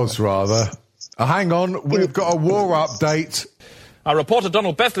 It was rather. Hang on, we've got a war update. Our reporter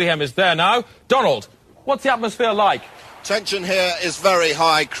Donald Bethlehem is there now. Donald, what's the atmosphere like? Tension here is very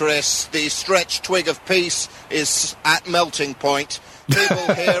high, Chris. The stretched twig of peace is at melting point.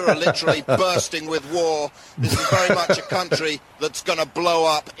 People here are literally bursting with war. This is very much a country that's going to blow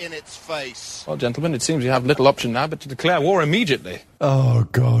up in its face. Well, gentlemen, it seems you have little option now but to declare war immediately. Oh,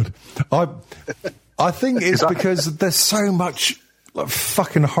 God. I think it's because there's so much like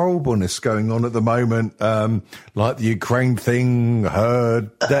fucking horribleness going on at the moment, like the Ukraine thing,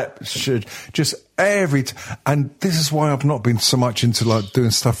 that should just and this is why I've not been so much into like doing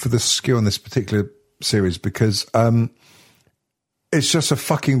stuff for the Skew on this particular series, because it's just a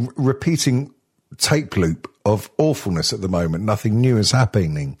fucking repeating tape loop of awfulness at the moment. Nothing new is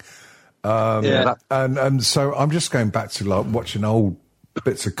happening. And so I'm just going back to like watching old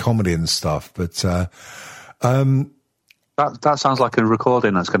bits of comedy and stuff, but that sounds like a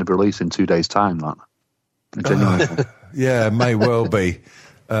recording that's going to be released in 2 days' time. That Genuinely. Yeah, may well be.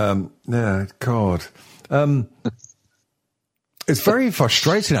 Yeah, God. It's very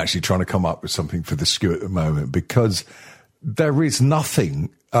frustrating actually trying to come up with something for the Skew at the moment, because there is nothing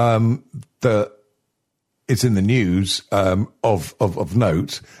that is in the news of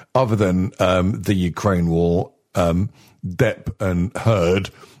note other than the Ukraine war, Depp and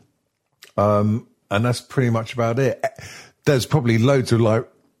Heard, and that's pretty much about it. There's probably loads of like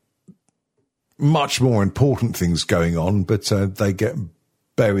much more important things going on, but they get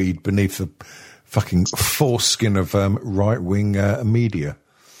buried beneath the fucking foreskin of right-wing media.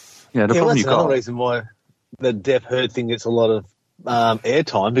 Yeah, the Yeah, well, problem that's you another got. reason why the Deaf Heard thing gets a lot of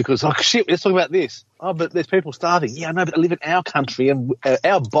airtime, because, oh, shit, let's talk about this. Oh, but there's people starving. Yeah, I know, but they live in our country, and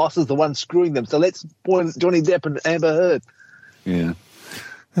our boss is the one screwing them. So let's point Johnny Depp and Amber Heard. Yeah.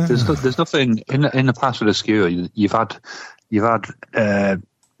 There's nothing in the past with the Skewer. You've had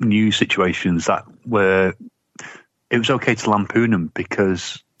news situations that were it was okay to lampoon them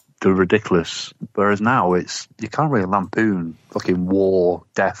because they're ridiculous. Whereas now you can't really lampoon fucking war,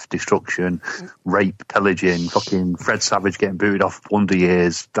 death, destruction, rape, pillaging, fucking Fred Savage getting booted off Wonder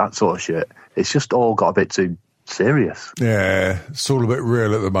Years, that sort of shit. It's just all got a bit too serious. Yeah, it's all a bit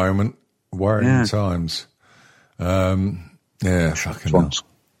real at the moment. Worrying times. Yeah, fucking hell.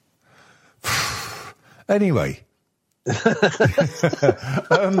 Anyway. Let's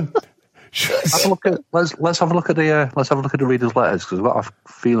have a look at the readers' letters, because I've got a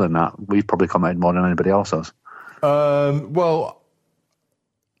feeling that we've probably commented more than anybody else has. Well,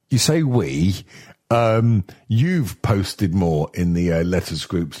 you say we. You've posted more in the letters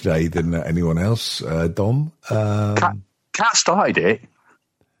group today than anyone else, Dom. Cat started it.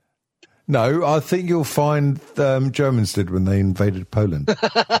 No, I think you'll find Germans did when they invaded Poland.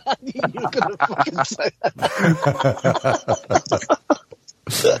 You're going to fucking say that.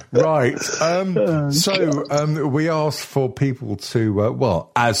 Right. So we asked for people to,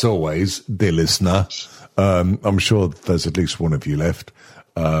 well, as always, dear listener, I'm sure there's at least one of you left.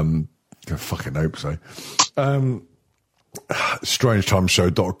 I fucking hope so.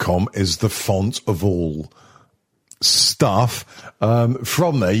 StrangeTimesShow.com is the font of all stuff.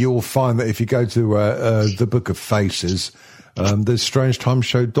 From there, you'll find that if you go to the Book of Faces, there's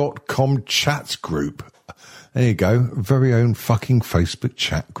StrangeTimesShow.com chat group. There you go. Very own fucking Facebook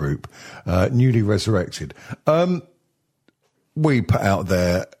chat group. Newly resurrected. We put out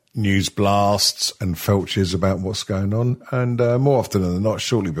there news blasts and felches about what's going on. And more often than not,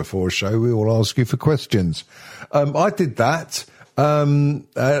 shortly before a show, we will ask you for questions. I did that. And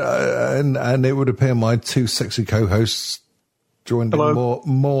it would appear my two sexy co-hosts joined in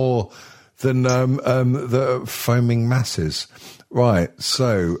more than the foaming masses. Right.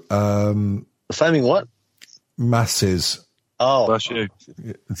 So foaming what? Masses. Oh, bless you.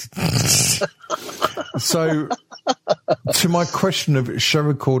 So, to my question of show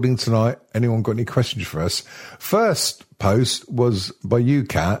recording tonight, anyone got any questions for us? First post was by you,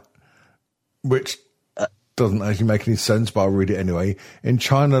 Kat, which doesn't actually make any sense, but I'll read it anyway. In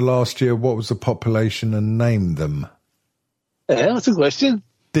China last year, what was the population, and name them? Yeah, that's a question.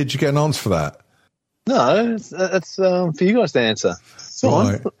 Did you get an answer for that? No, that's for you guys to answer.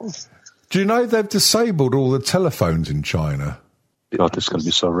 Right. Do you know they've disabled all the telephones in China? God, this is going to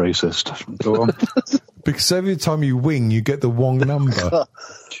be so racist. Go on. Because every time you wing, you get the wrong number.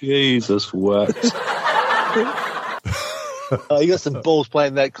 Jesus, what? Oh, you got some balls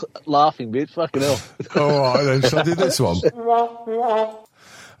playing that laughing bit. Fucking hell. All right, then. Shall I do this one?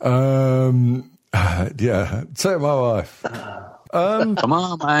 Yeah. Say it, my wife. Come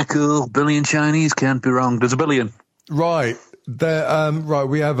on, Michael. Billion Chinese can't be wrong. There's a billion. Right. There, right,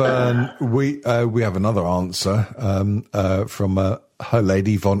 we have we have another answer from her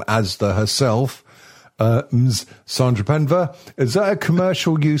lady von Asda herself, Sandra Penver. Is that a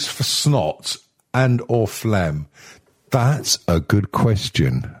commercial use for snot and or phlegm? That's a good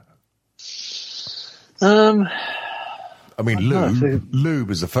question. I mean,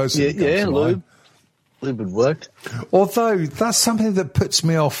 lube is the first thing. Yeah, lube. Lube would work. Although that's something that puts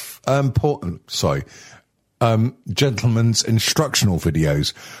me off. Gentlemen's instructional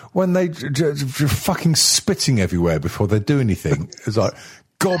videos when they fucking spitting everywhere before they do anything. It's like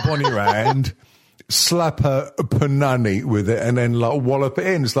gob on your hand, slap a punani with it, and then like wallop it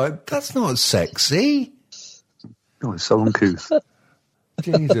in. It's like, that's not sexy. Oh, it's so uncouth.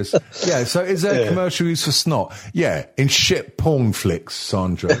 Jesus. Yeah. So is there a commercial use for snot? Yeah, in shit porn flicks,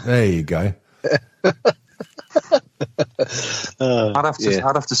 Sandra. There you go. I'd have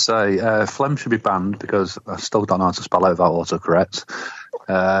to say phlegm should be banned because I still don't know how to spell it without autocorrect.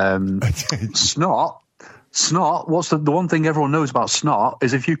 Snot, Snot, what's the one thing everyone knows about snot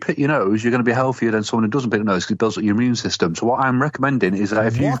is if you pick your nose, you're going to be healthier than someone who doesn't pick their nose because it builds up your immune system. So what I'm recommending is that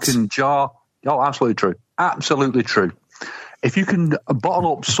if you can jar... Oh, absolutely true. Absolutely true. If you can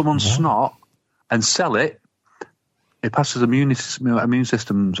bottle up someone's snot and sell it, it passes immune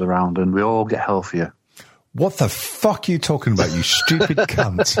systems around and we all get healthier. What the fuck are you talking about, you stupid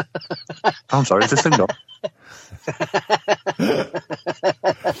cunt? I'm sorry, is this thing on?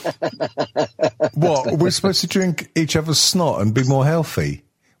 What? We're supposed to drink each other's snot and be more healthy?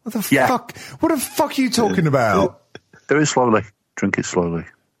 What the fuck? What the fuck are you talking about? Do it slowly. Drink it slowly.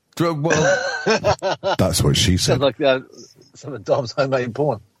 Well, that's what she said. Sounds like some of Dom's homemade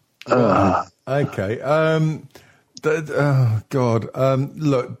porn. Okay. Oh, God.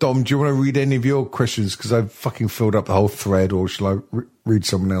 Look, Dom, do you want to read any of your questions? Because I've fucking filled up the whole thread, or shall I read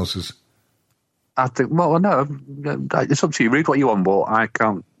someone else's? I think, well, no, it's up to you. Read what you want, but I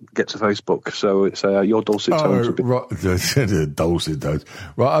can't get to Facebook, so it's your dulcet tones. Right, dulcet tones.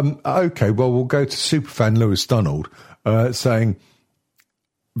 Right, okay, well, we'll go to superfan Lewis Donald, saying,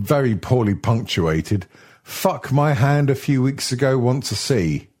 very poorly punctuated, fuck my hand a few weeks ago, want to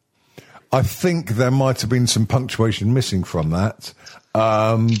see. I think there might have been some punctuation missing from that.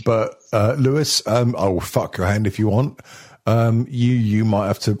 But Lewis, I'll fuck your hand if you want. You might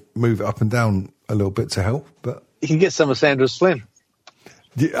have to move it up and down a little bit to help. But you can get some of Sandra's phlegm.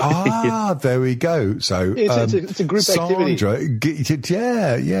 There we go. So it's a group activity.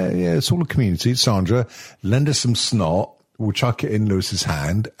 Sandra, yeah. It's all a community. Sandra, lend us some snot. We'll chuck it in Lewis's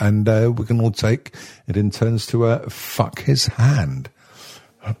hand, and we can all take it in turns to fuck his hand.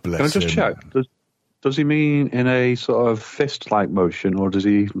 Bless Can I just him. check? Does he mean in a sort of fist-like motion, or does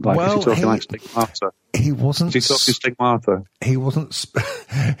he like? Is he talking like stigmata? He wasn't. Is he talking stigmata? He wasn't.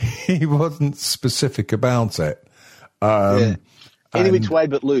 He wasn't specific about it. Any which way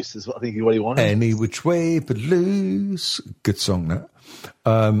but loose is what I think what he wanted. Any which way but loose. Good song, that.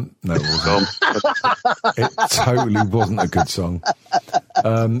 No, it wasn't. It totally wasn't a good song.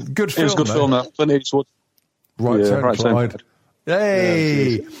 Good film. It was a good film. That Clint Eastwood. Right, right, Clyde.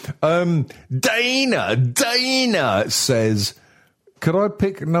 Hey, Dana says, could I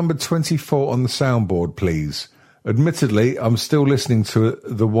pick number 24 on the soundboard, please? Admittedly, I'm still listening to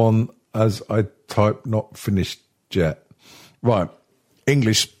the one as I type, not finished yet. Right,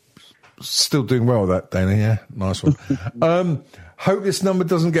 English, still doing well with that, Dana. Yeah, nice one. Hope this number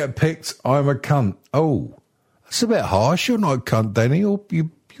doesn't get picked. I'm a cunt. Oh, that's a bit harsh. You're not a cunt, Dana. You're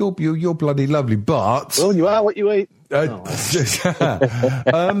bloody lovely, but well, you are what you eat. No,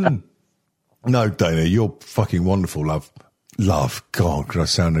 Dana, you're fucking wonderful, love. God, could I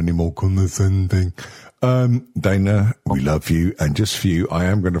sound any more condescending? Dana, we love you, and just for you, I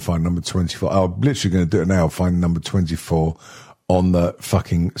am going to find number 24. I'm literally going to do it now. Find number 24 on the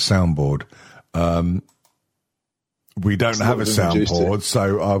fucking soundboard. We don't have a soundboard,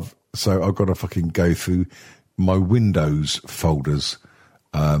 so I've got to fucking go through my Windows folders.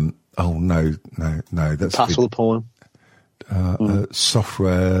 Oh no, that's Password porn.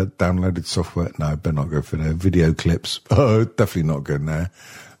 Software, downloaded software. No, better not go for there. Video clips. Oh, definitely not going there.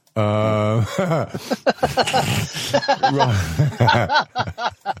 Right,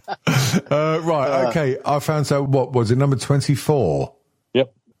 okay. I found out, what was it, number 24?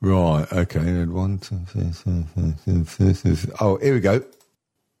 Yep. Right, okay. 1, 2, 3, 4. Oh, here we go.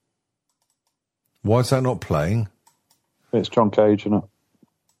 Why is that not playing? It's John Cage, isn't it?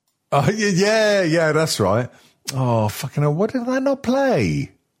 Oh, yeah, that's right. Oh, fucking hell, what did that not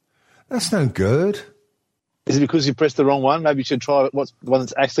play? That's no good. Is it because you pressed the wrong one? Maybe you should try what's the one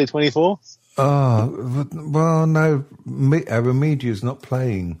that's actually 24? Oh, well, no, our media's not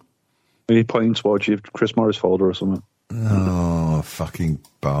playing. Are you pointing towards your Chris Morris folder or something? Oh, fucking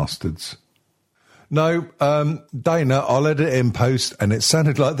bastards. No, Dana, I'll edit it in post, and it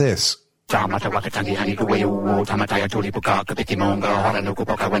sounded like this. Yeah,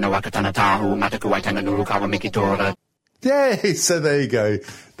 so there you go.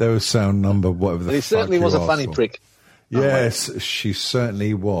 There was sound number, whatever the fuck. He certainly was a funny prick. Yes, she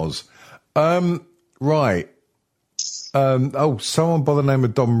certainly was. Right. Someone by the name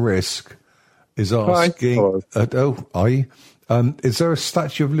of Dom Risk is asking... are you? Is there a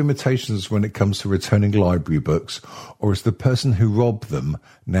statute of limitations when it comes to returning library books, or is the person who robbed them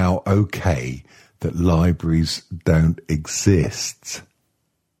now okay that libraries don't exist?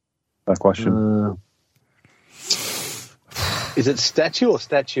 That question. Is it statue or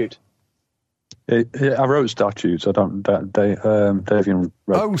statute? I wrote statutes. I don't. Davian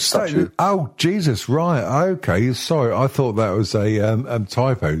wrote statute. Oh, Jesus! Right. Okay. Sorry. I thought that was a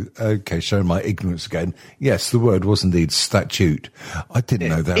typo. Okay. Showing my ignorance again. Yes, the word was indeed statute. I didn't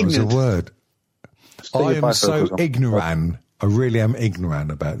know that was a word. I am so ignorant. I really am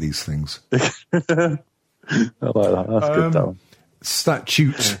ignorant about these things. I like that. That's good, that one.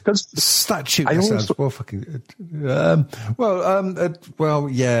 Statute sounds well fucking.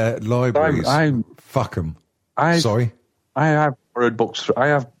 Yeah, libraries. Fuck them. Sorry. I have borrowed books. I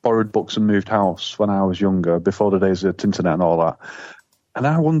have borrowed books and moved house when I was younger, before the days of the internet and all that. And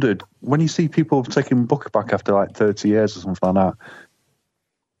I wondered, when you see people taking a book back after like 30 years or something like that,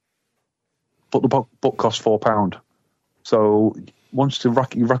 but the book costs £4. So once you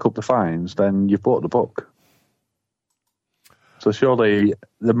rack up the fines, then you've bought the book. So surely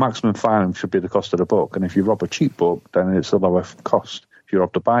the maximum fine should be the cost of the book. And if you rob a cheap book, then it's a lower cost. If you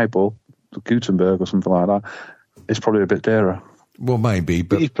rob the Bible, the Gutenberg or something like that, it's probably a bit dearer. Well, maybe,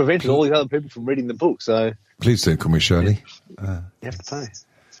 but you've prevented all these other people from reading the book, so... Please don't call me Shirley. You have to pay.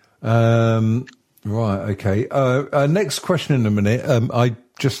 Right, okay. Next question in a minute. I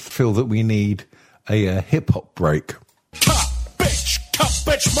just feel that we need a hip-hop break. Cop,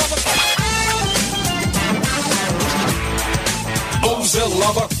 bitch, motherfucker. Oozil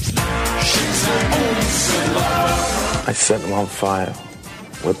lover. She's an Oozil lover. I set them on fire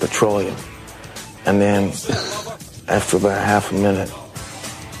with petroleum. And then, after about half a minute,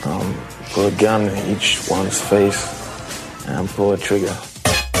 put a gun in each one's face and pull a trigger.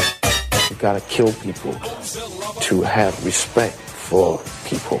 You gotta kill people to have respect for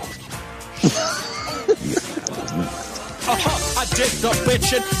people. I did the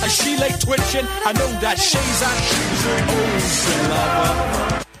bitchin', and she lay twitching. I know that she's an Oozil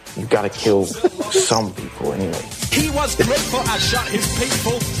lover. You gotta kill some people anyway. He was grateful, I shot his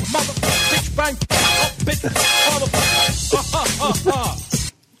people. Mother, bitch, bang, bitch,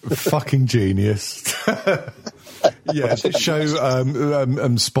 mother. Fucking genius. Yeah, this show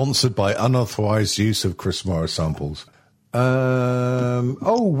sponsored by unauthorized use of Chris Morris samples.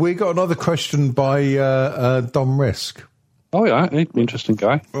 We got another question by Dom Risk. Oh yeah, interesting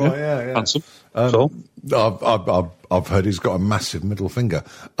guy. Oh yeah. Handsome. I've heard he's got a massive middle finger.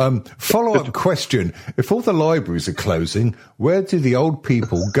 Follow-up question. If all the libraries are closing, where do the old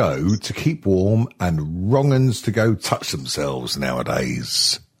people go to keep warm and wrong-uns to go touch themselves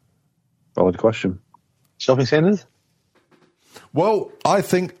nowadays? Valid question. Shopping centres? Well, I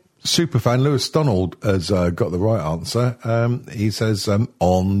think superfan Lewis Donald has got the right answer. He says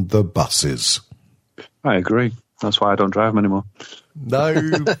on the buses. I agree. That's why I don't drive them anymore. No.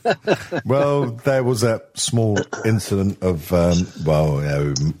 Well, there was that small incident of, we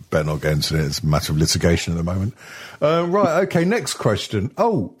better not get into it. It's a matter of litigation at the moment. Right, okay, next question.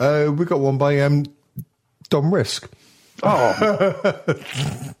 We got one by Dom Risk. Oh.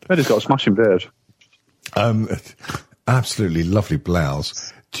 He's got a smashing beard. Absolutely lovely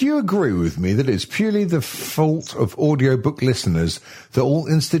blouse. Do you agree with me that it's purely the fault of audiobook listeners that all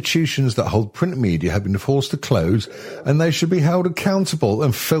institutions that hold print media have been forced to close and they should be held accountable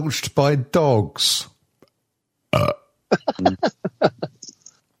and filched by dogs? I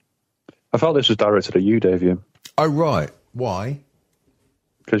felt this was directed at you, Davey. Oh, right. Why?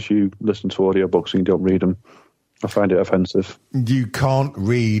 Because you listen to audiobooks and you don't read them. I find it offensive. You can't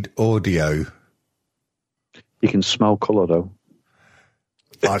read audio. You can smell colour, though.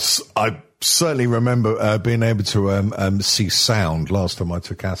 I certainly remember being able to see sound last time I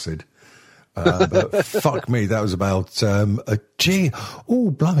took acid. But fuck me, that was about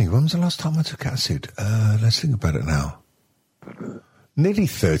blimey, when was the last time I took acid? Let's think about it now. Nearly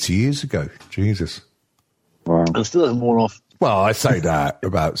 30 years ago. Jesus. Wow. And still hasn't worn off. Well, I say that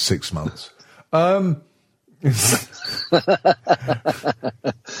about 6 months. Oh,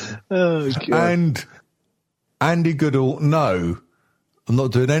 God. And Andy Goodall, no. I'm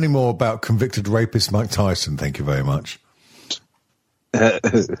not doing any more about convicted rapist Mike Tyson, thank you very much.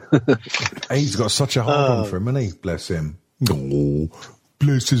 He's got such a hard on for him, hasn't he? Bless him. Oh,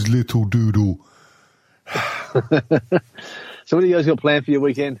 bless his little doodle. So what do you guys got planned for your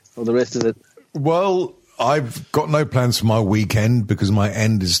weekend or the rest of it? Well, I've got no plans for my weekend because my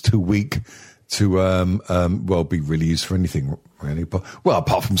end is too weak to, be really used for anything, really. But, well,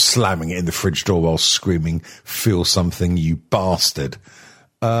 apart from slamming it in the fridge door while screaming, feel something, you bastard.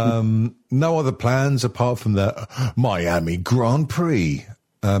 No other plans apart from the Miami Grand Prix.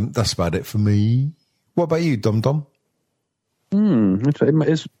 That's about it for me. What about you, Dom Dom?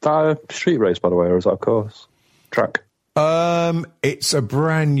 Is that a street race, by the way, or is that a course? Track? It's a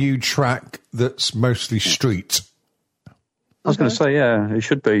brand new track that's mostly street. I was going to say, yeah, it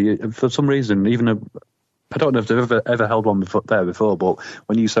should be. For some reason, I don't know if they've ever held one there before, but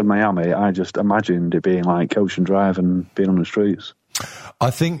when you said Miami, I just imagined it being like Ocean Drive and being on the streets.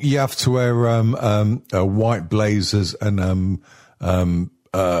 I think you have to wear white blazers and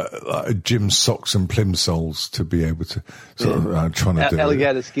like Jim socks and plimsolls to be able to sort of trying to do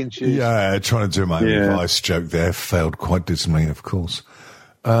alligator skin shoes. Yeah, trying to do my own vice joke there. Failed quite dismally, of course.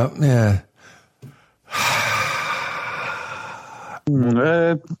 Yeah.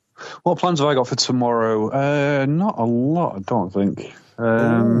 What plans have I got for tomorrow? Not a lot, I don't think.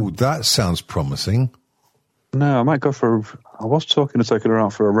 That sounds promising. No, I might go for... I was talking to taking her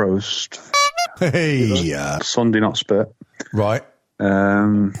out for a roast. Hey! Sunday, not spit. Right.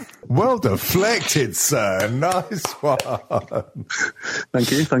 Well deflected, sir. Nice one.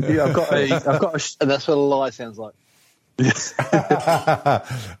 Thank you. I've got a... And that's what a lie sounds like. Just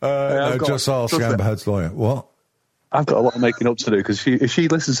ask Amber Heard's lawyer. What? I've got a lot of making up to do, because if she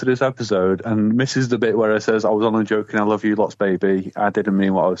listens to this episode and misses the bit where it says, I was only joking, I love you lots, baby, I didn't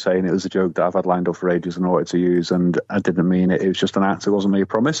mean what I was saying, it was a joke that I've had lined up for ages and wanted to use, and I didn't mean it, it was just an act, it wasn't me, a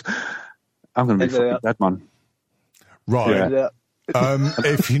promise, I'm going to be fucking dead, man. Right. Yeah.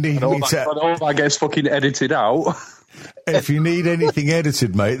 If you need me to... all that gets fucking edited out. If you need anything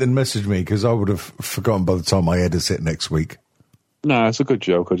edited, mate, then message me, because I would have forgotten by the time I edit it next week. No, it's a good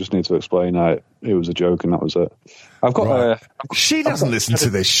joke. I just need to explain it was a joke and that was it. I've got. She doesn't listen to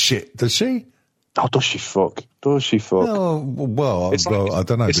this shit, does she? Oh, does she fuck? Oh, well, I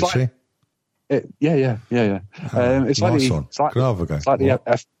don't know. Does she? Yeah. It's nice like one. Can I have a go? It's like the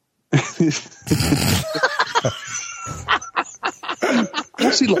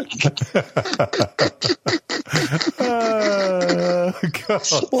What's he like? God,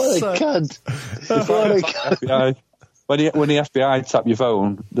 what a cunt! What a cunt! When the FBI tap your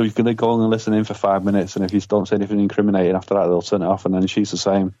phone, you can go on and listen in for 5 minutes, and if you don't say anything incriminating after that, they'll turn it off, and then she's the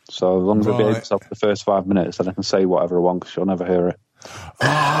same. So as long as I behave myself for the first 5 minutes, then I can say whatever I want, because she'll never hear it.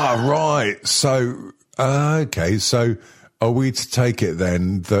 Ah, right. So, okay. So are we to take it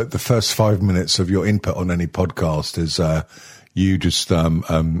then that the first 5 minutes of your input on any podcast is you just sort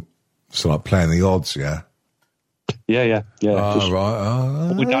of like playing the odds, yeah? Yeah.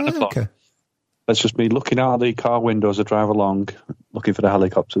 Right. We're down the clock. Okay. That's just me looking out of the car window as I drive along, looking for the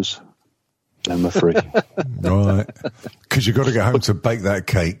helicopters. Then we're free. Right. Because you've got to go home to bake that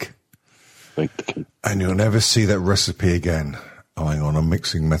cake. Bake the cake. And you'll never see that recipe again. Oh, hang on, I'm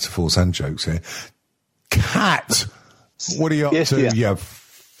mixing metaphors and jokes here. Cat! What are you up to, you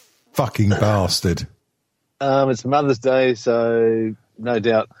fucking bastard? It's Mother's Day, so no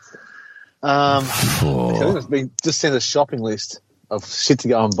doubt. I think it's been just sent a shopping list of shit to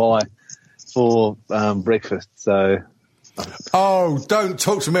go and buy for breakfast. So, don't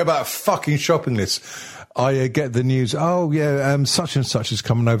talk to me about a fucking shopping list. I get the news. Oh yeah, such and such is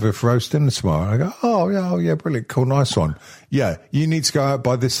coming over for roast dinner tomorrow. And I go, oh yeah, brilliant, cool, nice one. Yeah, you need to go out,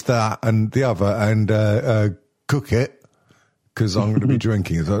 buy this, that, and the other, and cook it because I'm going to be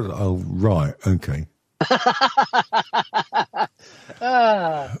drinking. Oh right, okay.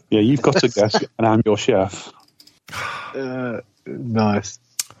 Yeah, you've got a guest, and I'm your chef. Nice.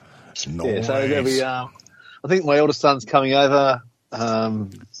 Yeah, so there'll be, I think my oldest son's coming over to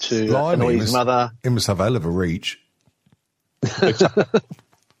annoy his mother. He must have a hell of a reach.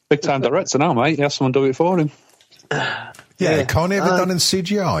 Big time director now, mate. He has someone do it for him. Yeah, can't he have it done in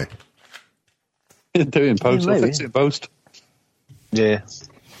CGI? He'll do it in post. I'll fix it in post. Yeah.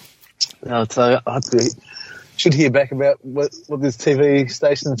 So I should hear back about what this TV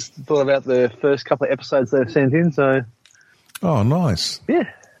station's thought about the first couple of episodes they've sent in. So. Oh, nice. Yeah,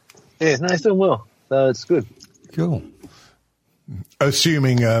 no, he's doing well, so it's good. Cool.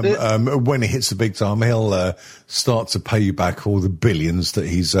 Assuming when it hits the big time, he'll start to pay you back all the billions that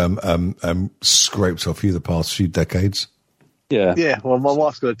he's scraped off you the past few decades. Yeah. Yeah, well, my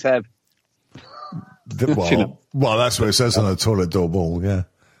wife's got a tab. Well, that's what it says on the toilet door ball, yeah.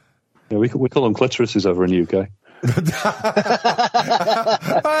 Yeah, we call them clitorises over in the UK.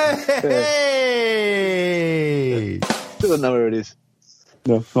 Hey! Still don't know where it is.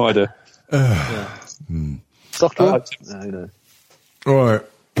 No idea. Soft rock? No. All right.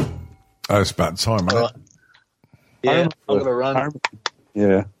 Oh, it's about time, isn't it? Yeah, I'm going to run.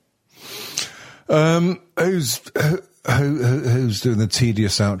 Yeah. Who's doing the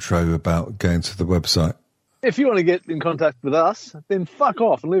tedious outro about going to the website? If you want to get in contact with us, then fuck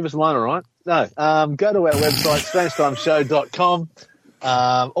off and leave us alone, all right? No, go to our website, strangetimeshow.com.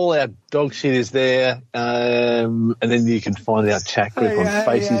 All our dog shit is there, and then you can find our chat group on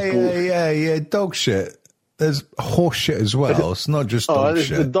Facebook. Yeah, dog shit. There's horse shit as well. It's not just dog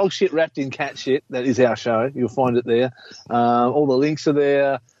shit. The dog shit wrapped in cat shit. That is our show. You'll find it there. All the links are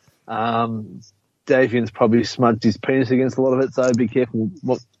there. Davian's probably smudged his penis against a lot of it, so be careful.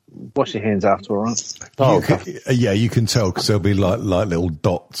 Wash your hands after, all right? You can tell because there'll be like little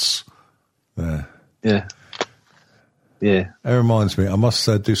dots there. Yeah. Yeah. It reminds me, I must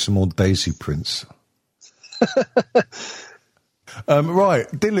do some more Daisy Prince. Right,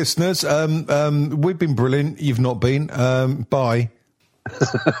 dear listeners, we've been brilliant. You've not been. Bye.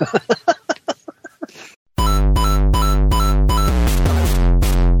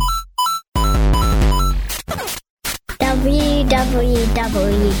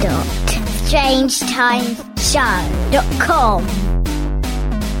 www.strangetimeshow.com.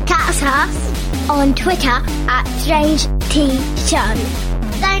 Catch us on Twitter @StrangeTShow.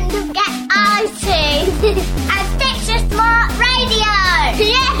 Don't forget iTunes and Stitcher Smart Radio.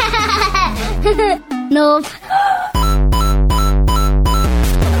 Yeah! North